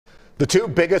The two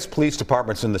biggest police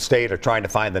departments in the state are trying to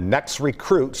find the next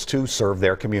recruits to serve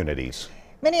their communities.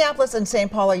 Minneapolis and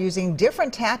St. Paul are using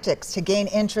different tactics to gain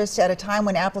interest at a time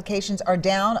when applications are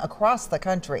down across the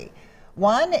country.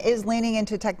 One is leaning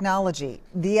into technology,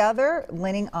 the other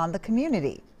leaning on the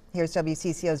community. Here's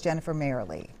WCCO's Jennifer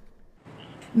Mayerle.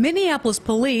 Minneapolis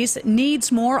police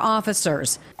needs more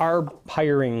officers. Our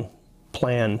hiring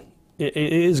plan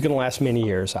is going to last many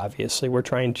years, obviously. We're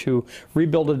trying to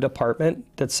rebuild a department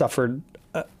that suffered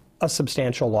a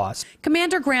substantial loss.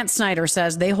 Commander Grant Snyder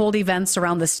says they hold events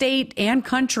around the state and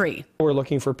country. We're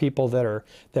looking for people that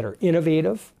are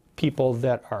innovative, people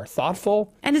that are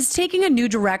thoughtful. And is taking a new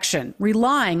direction,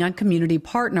 relying on community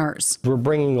partners. We're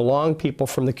bringing along people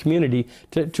from the community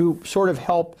to sort of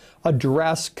help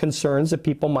address concerns that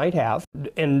people might have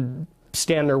and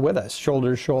stand there with us, shoulder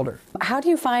to shoulder. How do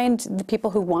you find the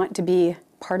people who want to be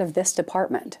part of this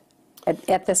department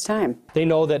at this time? They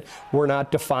know that we're not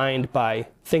defined by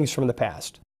things from the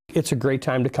past. It's a great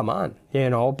time to come on,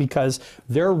 because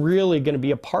they're really going to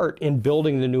be a part in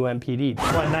building the new MPD.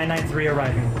 993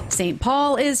 arriving. St.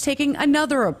 Paul is taking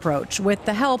another approach with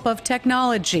the help of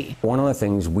technology. One of the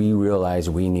things we realize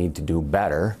we need to do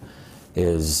better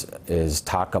is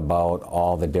talk about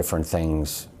all the different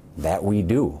things that we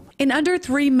do. In under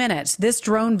 3 minutes, this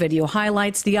drone video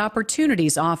highlights the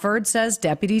opportunities offered, says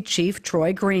Deputy Chief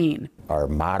Troy Green. Our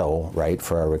motto,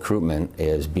 for our recruitment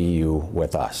is "Be you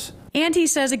with us." And he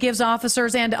says it gives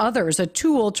officers and others a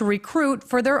tool to recruit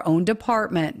for their own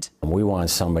department. We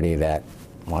want somebody that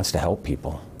wants to help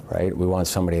people, We want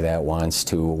somebody that wants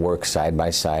to work side by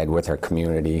side with our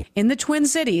community. In the Twin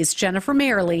Cities, Jennifer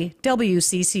Mayerle,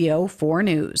 WCCO 4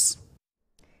 News.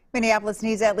 Minneapolis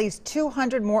needs at least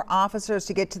 200 more officers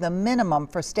to get to the minimum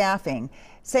for staffing.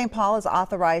 St. Paul is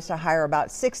authorized to hire about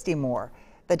 60 more.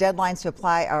 The deadlines to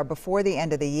apply are before the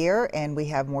end of the year, and we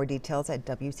have more details at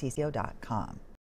WCCO.com.